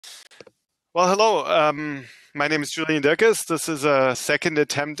Well, hello. My name is Julian Dirkes. This is a second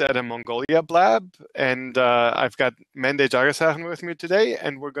attempt at a Mongolia blab, and I've got Mendee J with me today,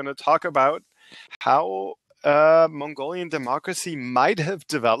 and we're going to talk about how Mongolian democracy might have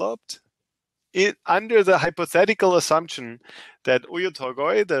developed under the hypothetical assumption that Oyu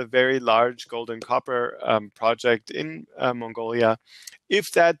Tolgoi, the very large gold and copper project in Mongolia,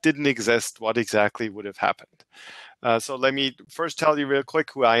 if that didn't exist, what exactly would have happened? So let me first tell you real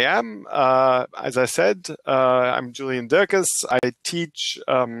quick who I am. As I said, I'm Julian Dirkes. I teach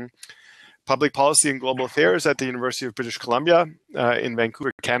public policy and global affairs at the University of British Columbia in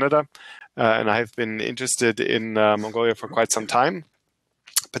Vancouver, Canada. And I have been interested in Mongolia for quite some time,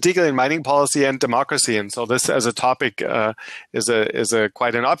 particularly in mining policy and democracy. And so this as a topic is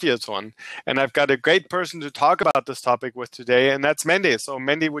quite an obvious one. And I've got a great person to talk about this topic with today, and that's Mendee. So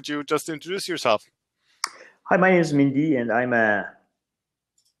Mendee, would you just introduce yourself? Hi, my name is Mendee, and I'm a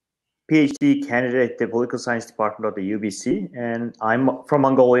PhD candidate at the Political Science Department of the UBC, and I'm from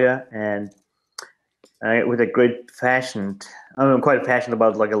Mongolia, and with a great I'm quite passionate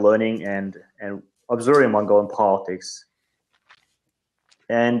about learning and observing Mongolian politics.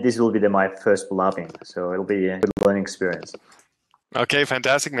 And this will be my first blogging, so it'll be a good learning experience. Okay,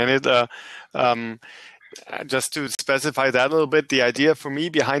 fantastic, Mendee. Just to specify that a little bit, the idea for me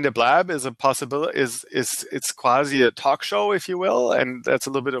behind a blab is a possibility. It's quasi a talk show, if you will, and that's a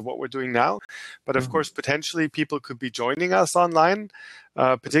little bit of what we're doing now. But of course, potentially people could be joining us online,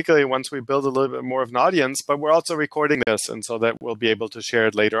 particularly once we build a little bit more of an audience. But we're also recording this, and so that we'll be able to share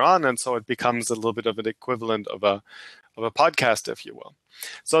it later on, and so it becomes a little bit of an equivalent of a podcast, if you will.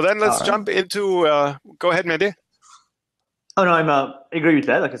 So then let's jump into. Go ahead, Mendee. Oh no, I agree with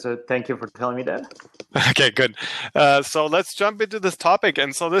that. So thank you for telling me that. Okay, good. So let's jump into this topic.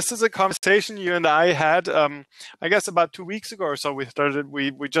 And so this is a conversation you and I had, I guess about 2 weeks ago or so.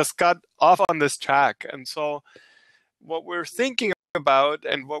 We just got off on this track. And so what we're thinking about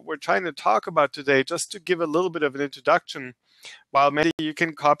and what we're trying to talk about today, just to give a little bit of an introduction, while Mendee, you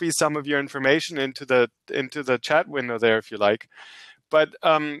can copy some of your information into the chat window there if you like. But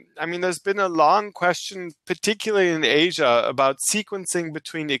there's been a long question, particularly in Asia, about sequencing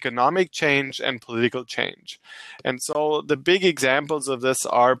between economic change and political change. And so the big examples of this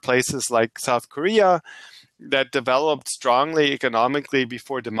are places like South Korea that developed strongly economically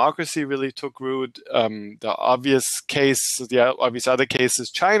before democracy really took root. The obvious other case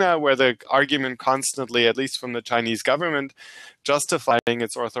is China, where the argument constantly, at least from the Chinese government, justifying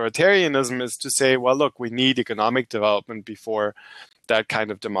its authoritarianism is to say, well, look, we need economic development before that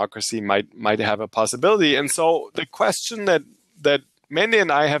kind of democracy might have a possibility. And so the question that Mendee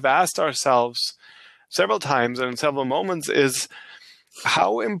and I have asked ourselves several times and in several moments is,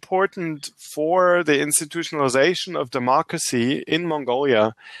 how important for the institutionalization of democracy in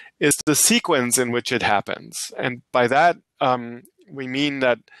Mongolia is the sequence in which it happens? And by that, we mean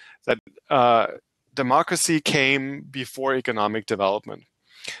that democracy came before economic development.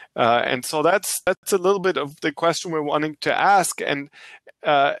 And so that's a little bit of the question we're wanting to ask, and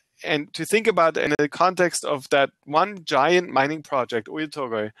to think about in the context of that one giant mining project, Oyu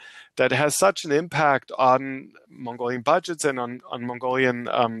Tolgoi, that has such an impact on Mongolian budgets and on Mongolian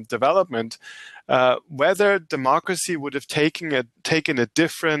development, whether democracy would have taken a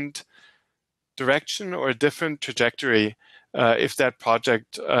different direction or a different trajectory if that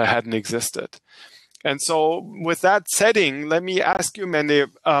project hadn't existed. And so with that setting, let me ask you, Mendee,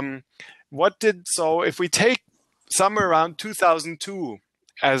 if we take somewhere around 2002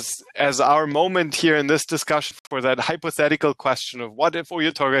 as our moment here in this discussion for that hypothetical question of what if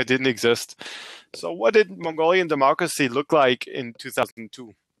Oyu Tolgoi didn't exist? So what did Mongolian democracy look like in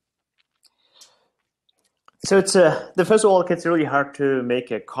 2002? So it's first of all, it's really hard to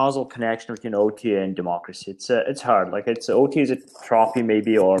make a causal connection between OT and democracy. It's hard. OT is a trophy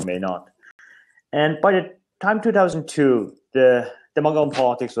maybe or may not. And by the time 2002, the Mongolian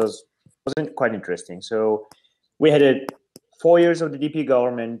politics wasn't quite interesting. So we had 4 years of the DP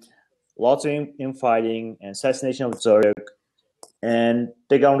government, lots of infighting and assassination of Zurich, and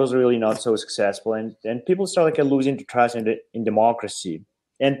the government was really not so successful. And people started losing trust in democracy.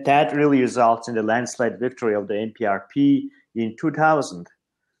 And that really results in the landslide victory of the NPRP in 2000.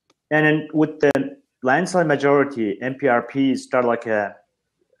 And then with the landslide majority, NPRP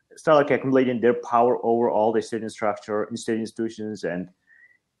started accumulating their power over all the state structure, state institutions, and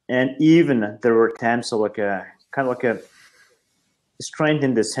even there were attempts of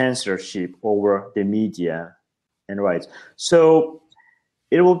strengthen the censorship over the media and rights. So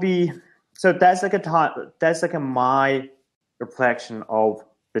it will be that's my reflection of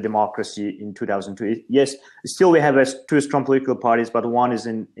the democracy in 2002. Yes, still we have two strong political parties, but one is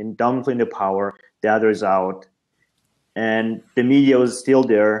in dominantly in the power, the other is out. And the media is still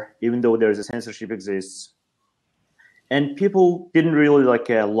there, even though there's a censorship exists. And people didn't really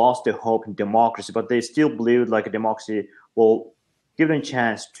lost their hope in democracy, but they still believed like a democracy will give them a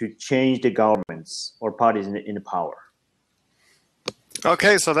chance to change the governments or parties in the power.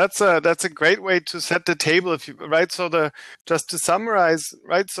 Okay, so that's a great way to set the table, right? So just to summarize,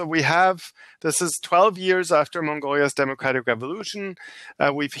 right? So this is 12 years after Mongolia's democratic revolution.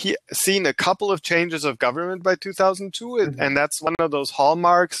 We've seen a couple of changes of government by 2002, and that's one of those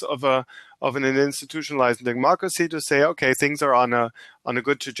hallmarks of an institutionalized democracy to say, okay, things are on a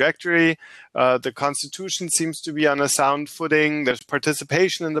good trajectory. The constitution seems to be on a sound footing. There's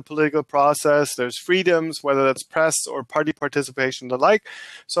participation in the political process. There's freedoms, whether that's press or party participation, the like.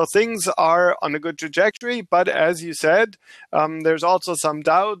 So things are on a good trajectory. But as you said, there's also some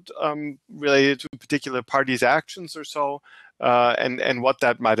doubt related to particular parties' actions or so, and what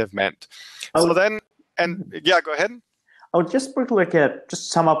that might have meant. So then, yeah, go ahead. I would just briefly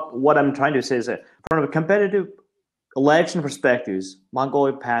just sum up what I'm trying to say is that from a competitive election perspective,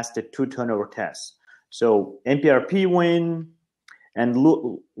 Mongolia passed the 2 turnover test. So NPRP win and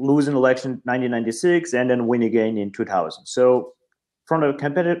lose an election in 1996 and then win again in 2000. So from a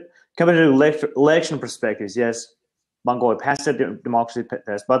competitive election perspective, yes, Mongolia passed the democracy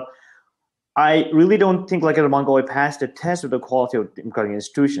test, but I really don't think Mongolia passed the test of the quality of democratic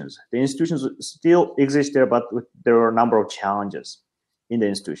institutions. The institutions still exist there, but there are a number of challenges in the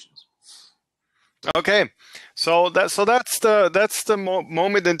institutions. Okay, so that's the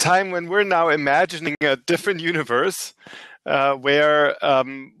moment in time when we're now imagining a different universe where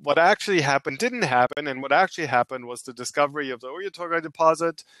what actually happened didn't happen, and what actually happened was the discovery of the Oyu Tolgoi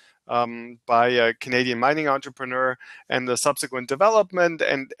deposit by a Canadian mining entrepreneur, and the subsequent development,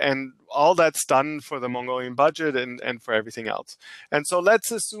 and all that's done for the Mongolian budget and for everything else. And so let's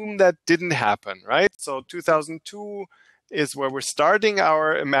assume that didn't happen, right? So 2002 is where we're starting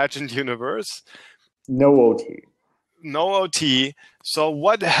our imagined universe. No OT. No OT. So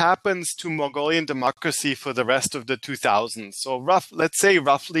what happens to Mongolian democracy for the rest of the 2000s? So let's say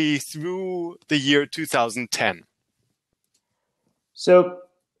roughly through the year 2010. So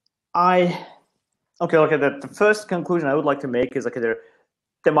the first conclusion I would like to make is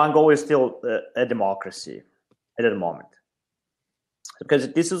the Mongolia is still a democracy at the moment,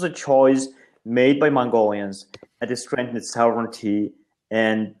 because this is a choice made by Mongolians to strengthen its sovereignty,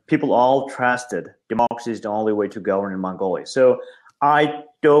 and people all trusted democracy is the only way to govern in Mongolia. So I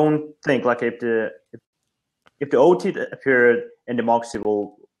don't think if the OT appeared and democracy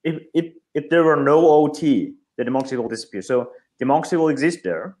will, if there were no OT, the democracy will disappear. So democracy will exist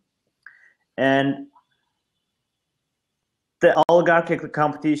there. And the oligarchical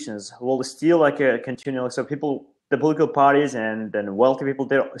competitions will still continue. So the political parties and then wealthy people,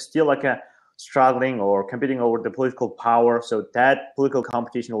 they're still struggling or competing over the political power. So that political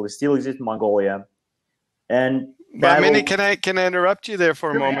competition will still exist in Mongolia. And Mendee, can I interrupt you there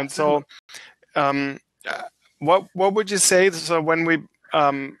for a moment? So, what would you say? So when we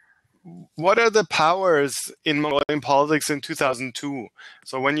what are the powers in Mongolian politics in 2002?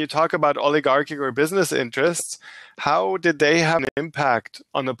 So when you talk about oligarchic or business interests, how did they have an impact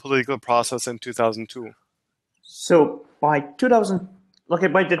on the political process in 2002? So by the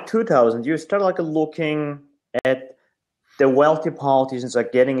 2000s, you start looking at the wealthy politicians are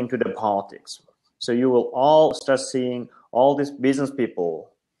getting into the politics. So you will all start seeing all these business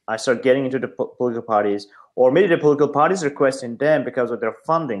people start getting into the political parties, or maybe the political parties requesting them because of their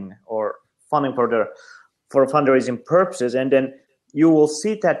funding for fundraising purposes. And then you will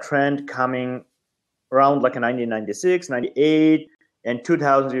see that trend coming around 1996, 98, and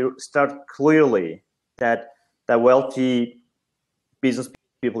 2000. You start clearly that the wealthy business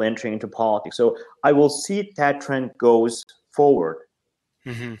people entering into politics. So I will see that trend goes forward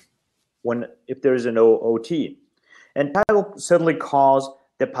if there is an OT, and that will certainly cause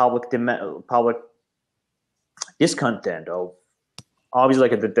the public discontent of obviously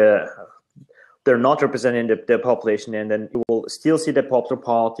they're not representing the population, and then you will still see the popular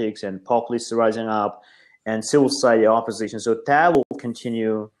politics and populists rising up and civil society opposition. So that will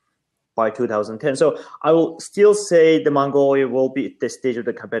continue by 2010. So I will still say the Mongolia will be at the stage of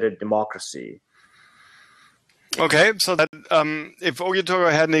the competitive democracy. Okay, so that if Oyu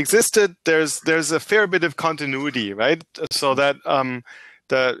Tolgoi hadn't existed, there's a fair bit of continuity, right? So that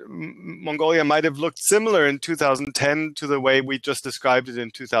the Mongolia might have looked similar in 2010 to the way we just described it in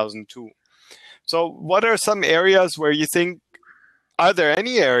 2002. So what are some areas where you think, are there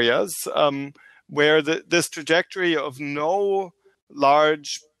any areas where this trajectory of no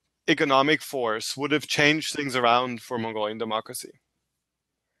large economic force would have changed things around for Mongolian democracy?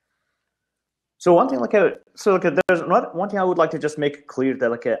 So one thing, there's not one thing I would like to just make clear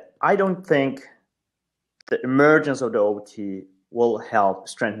that I don't think the emergence of the OT will help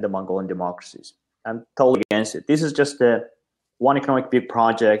strengthen the Mongolian democracies. I'm totally against it. This is just one economic big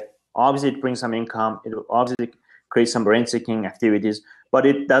project. Obviously, it brings some income. It will obviously create some rent-seeking activities, but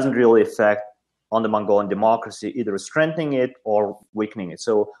it doesn't really affect on the Mongolian democracy, either strengthening it or weakening it.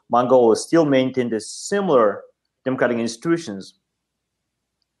 So Mongolia still maintain the similar democratic institutions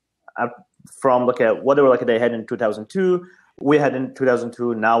from whatever they had in 2002, we had in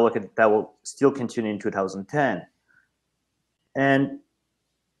 2002. Now that will still continue in 2010, and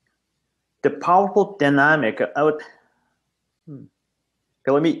the powerful dynamic. I would.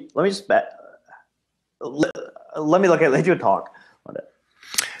 Okay, let me just let me let you talk on that.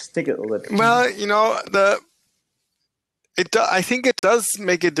 Just take it a little bit. Well, I think it does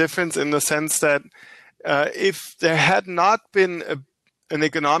make a difference in the sense that if there had not been an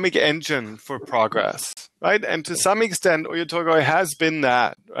economic engine for progress, right? And to some extent, Oyu Tolgoi has been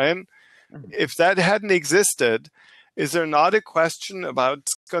that, right? Mm-hmm. If that hadn't existed, is there not a question about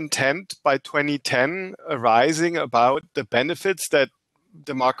discontent by 2010 arising about the benefits that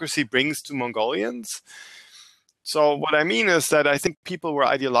democracy brings to Mongolians? So what I mean is that I think people were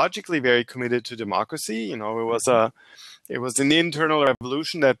ideologically very committed to democracy. It was an internal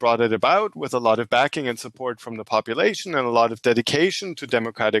revolution that brought it about with a lot of backing and support from the population and a lot of dedication to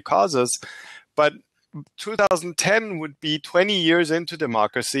democratic causes. But 2010 would be 20 years into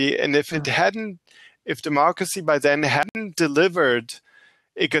democracy. And if democracy by then hadn't delivered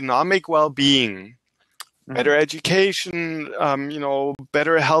economic well-being, better education,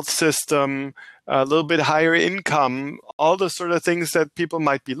 better health system, a little bit higher income, all the sort of things that people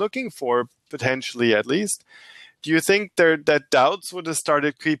might be looking for, potentially at least. Do you think that doubts would have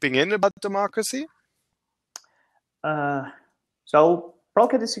started creeping in about democracy? So I'll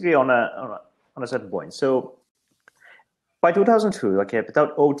probably disagree on a certain point. So by 2002,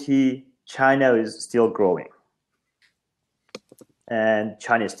 without OT, China is still growing, and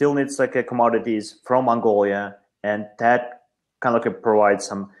China still needs commodities from Mongolia, and that kind of provides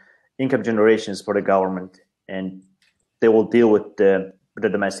some income generations for the government, and they will deal with the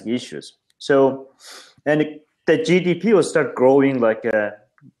domestic issues. So, and the GDP will start growing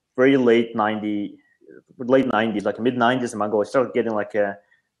very late 90s, mid 90s, in Mongolia started getting a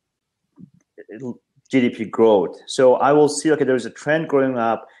GDP growth. So I will see there's a trend growing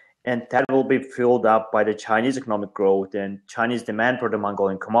up, and that will be filled up by the Chinese economic growth and Chinese demand for the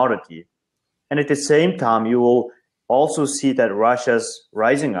Mongolian commodity. And at the same time, you will also see that Russia's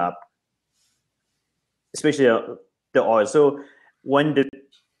rising up, especially the oil. So when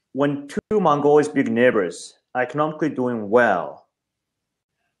two Mongolia's big neighbors are economically doing well,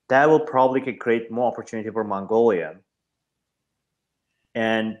 that will probably create more opportunity for Mongolia.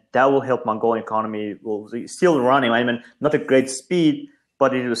 And that will help Mongolian economy will be still running. I mean, not a great speed,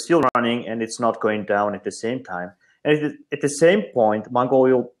 but it is still running, and it's not going down at the same time. And at the same point,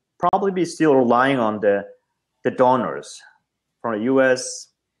 Mongolia will probably be still relying on the donors from the U.S.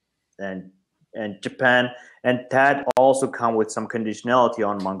 and Japan, and that also come with some conditionality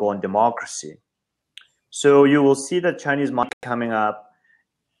on Mongolian democracy. So you will see that Chinese money coming up,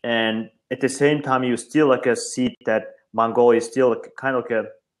 and at the same time, you still see that Mongolia is still kind of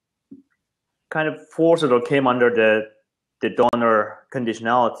forced or came under the donor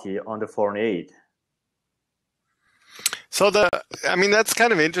conditionality on the foreign aid. So that's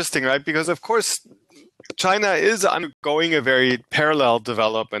kind of interesting, right? Because of course, China is undergoing a very parallel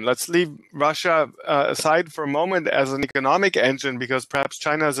development. Let's leave Russia aside for a moment as an economic engine, because perhaps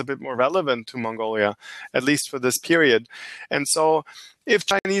China is a bit more relevant to Mongolia, at least for this period. And so if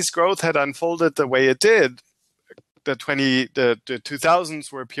Chinese growth had unfolded the way it did, the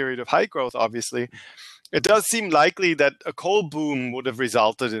 2000s were a period of high growth, obviously, it does seem likely that a coal boom would have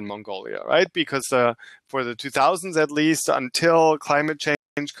resulted in Mongolia, right? Because for the 2000s, at least, until climate change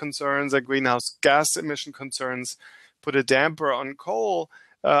concerns and greenhouse gas emission concerns put a damper on coal,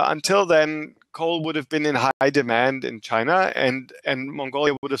 until then, coal would have been in high demand in China, and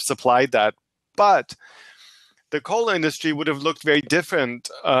Mongolia would have supplied that. But the coal industry would have looked very different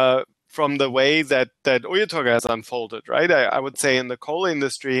from the way that Oyu Tolgoi has unfolded, right? I would say in the coal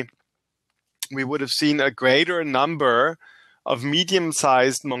industry, we would have seen a greater number of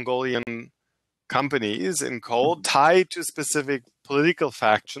medium-sized Mongolian companies in coal tied to specific political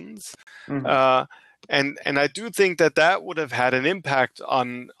factions. Mm-hmm. And I do think that would have had an impact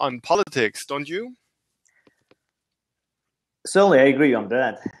on politics, don't you? Certainly, I agree on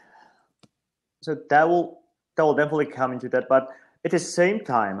that. So that will definitely come into that. But at the same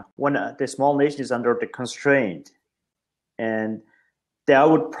time, when the small nation is under the constraint, and I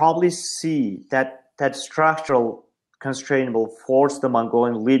would probably see that structural constraint will force the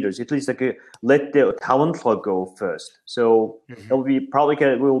Mongolian leaders, at least like let the talent flow go first. So it will be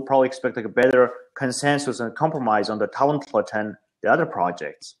we will probably expect like a better consensus and compromise on the talent flow than the other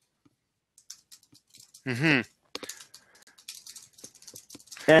projects. Mm-hmm.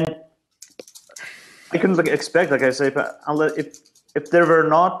 And I couldn't expect, like I say, unless if there were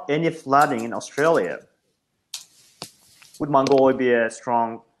not any flooding in Australia, would Mongolia be a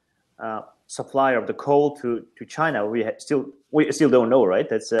strong supplier of the coal to China? We still don't know, right?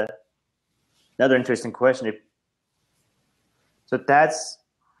 That's another interesting question. So that's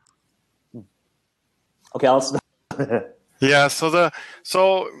okay. I'll stop. Yeah, Oyu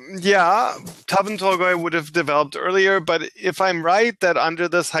Tolgoi would have developed earlier, but if I'm right that under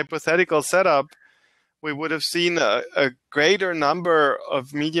this hypothetical setup, we would have seen a greater number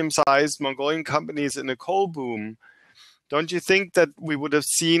of medium-sized Mongolian companies in a coal boom. Don't you think that we would have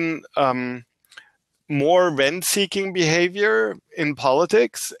seen more rent-seeking behavior in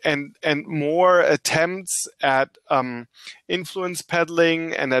politics and more attempts at influence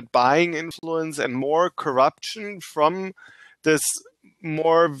peddling and at buying influence and more corruption from this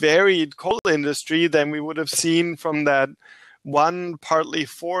more varied coal industry than we would have seen from that one partly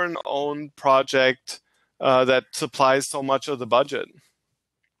foreign-owned project that supplies so much of the budget?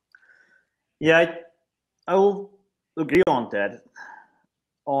 Yeah, I will agree on that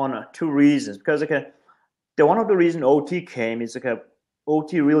on two reasons. Because the one of the reason OT came is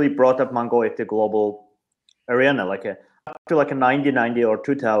OT really brought up Mongolia to the global arena. After 1990 or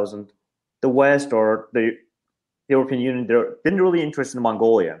 2000, the West or the European Union didn't really interest in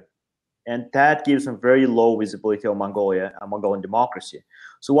Mongolia, and that gives them very low visibility of Mongolia and Mongolian democracy.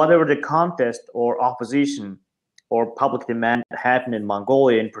 So whatever the contest or opposition or public demand happened in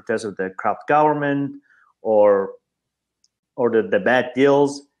Mongolia in protest of the corrupt government or the bad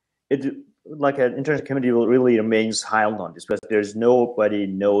deals, it an international community will really remain silent on this because there's nobody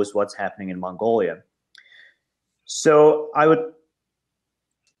knows what's happening in Mongolia. So I would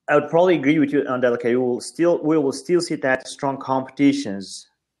probably agree with you on that. Okay, we will still see that strong competitions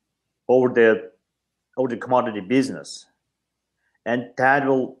over the commodity business, and that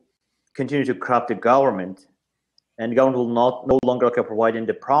will continue to corrupt the government, and the government will no longer providing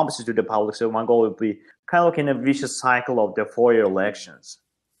the promises to the public. So Mongolia will be kind of in a vicious cycle of the 4-year elections.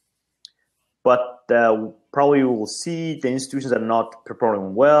 But probably we will see the institutions are not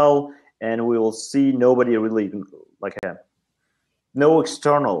performing well, and we will see nobody really no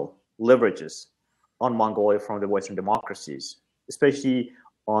external leverages on Mongolia from the Western democracies, especially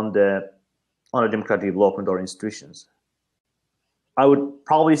on the democratic development or institutions. I would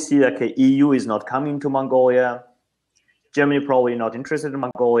probably see that EU is not coming to Mongolia, Germany probably not interested in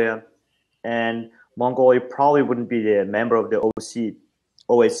Mongolia, and Mongolia probably wouldn't be the member of the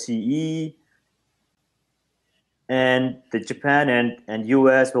OSCE, and the Japan and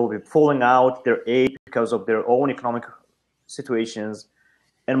US will be pulling out their aid because of their own economic situations,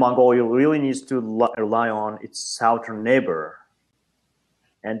 and Mongolia really needs to rely on its southern neighbor,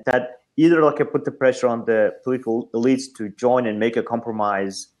 and that either put the pressure on the political elites to join and make a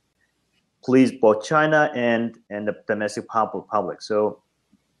compromise, please both China and the domestic public. So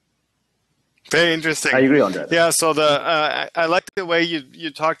very interesting. I agree on that. Yeah, so I like the way you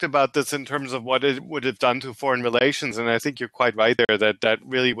talked about this in terms of what it would have done to foreign relations, and I think you're quite right there that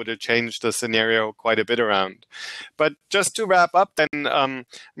really would have changed the scenario quite a bit around. But just to wrap up then,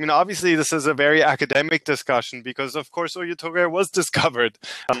 obviously this is a very academic discussion because, of course, Oyu Tolgoi was discovered.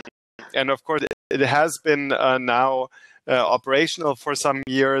 And of course, it has been now operational for some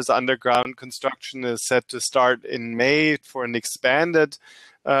years. Underground construction is set to start in May for an expanded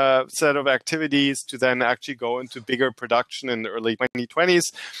set of activities to then actually go into bigger production in the early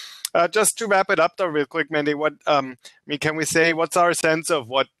 2020s. Just to wrap it up, though, real quick, Mendee, can we say what's our sense of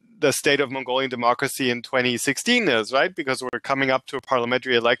what the state of Mongolian democracy in 2016 is, right? Because we're coming up to a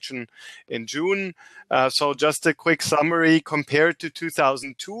parliamentary election in June. So just a quick summary, compared to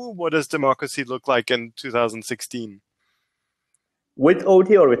 2002, what does democracy look like in 2016? With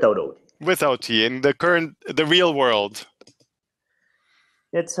OT or without OT? With OT, in the real world.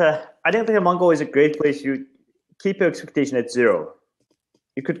 It's I think Mongolia is a great place. You keep your expectation at zero.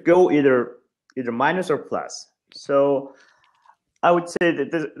 You could go either minus or plus. So I would say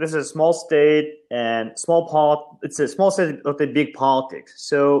that this is a small state and it's a small state of the big politics.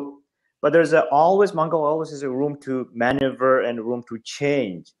 So, but there's Mongolia always has a room to maneuver and room to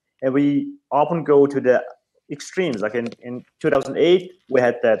change. And we often go to the extremes. Like in 2008, we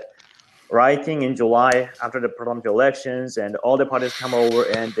had that rioting in July after the parliamentary elections, and all the parties come over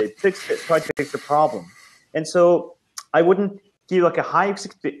and they try to fix the problem. And so I wouldn't give like a high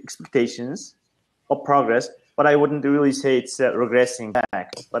expectations of progress, but I wouldn't really say it's regressing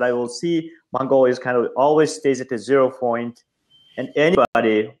back. But I will see Mongolia is kind of always stays at the 0 point, and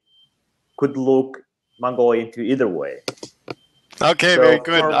anybody could look Mongolia into either way. Okay, so very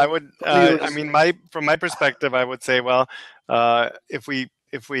good. I would, from my perspective, I would say, well, if we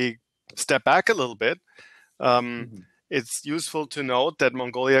step back a little bit, it's useful to note that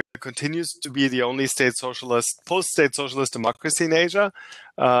Mongolia continues to be the only post-state socialist democracy in Asia.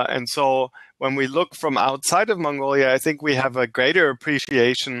 And so when we look from outside of Mongolia, I think we have a greater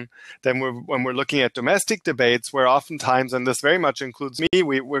appreciation than when we're looking at domestic debates, where oftentimes, and this very much includes me,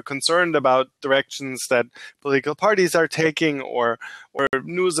 we're concerned about directions that political parties are taking or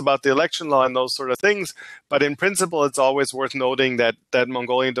news about the election law and those sort of things. But in principle, it's always worth noting that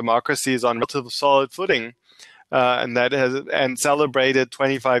Mongolian democracy is on relatively solid footing. And celebrated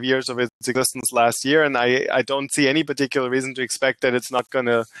 25 years of its existence last year. And I don't see any particular reason to expect that it's not going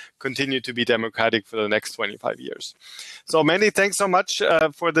to continue to be democratic for the next 25 years. So Mendee, thanks so much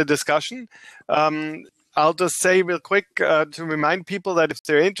for the discussion. I'll just say real quick to remind people that if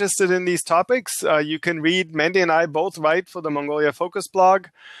they're interested in these topics, you can read, Mendee and I both write for the Mongolia Focus blog.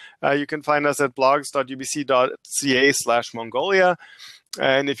 You can find us at blogs.ubc.ca/Mongolia.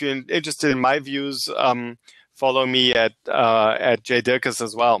 And if you're interested in my views, follow me at J Dirkus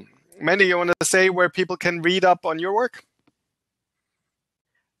as well. Mendee, you want to say where people can read up on your work?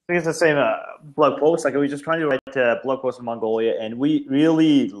 I think it's the same blog post. Like, we're just trying to write blog posts in Mongolia, and we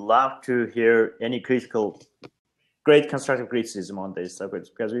really love to hear any great constructive criticism on this subject,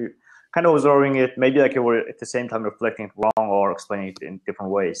 because we kind of observing it, maybe like we're at the same time reflecting it wrong or explaining it in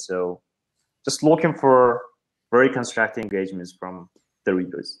different ways. So just looking for very constructive engagements from the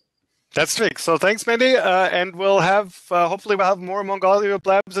readers. That's trick. So thanks, Mendee, and we'll have hopefully we'll have more Mongolia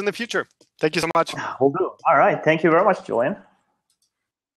Labs in the future. Thank you so much. We'll do. All right. Thank you very much, Julian.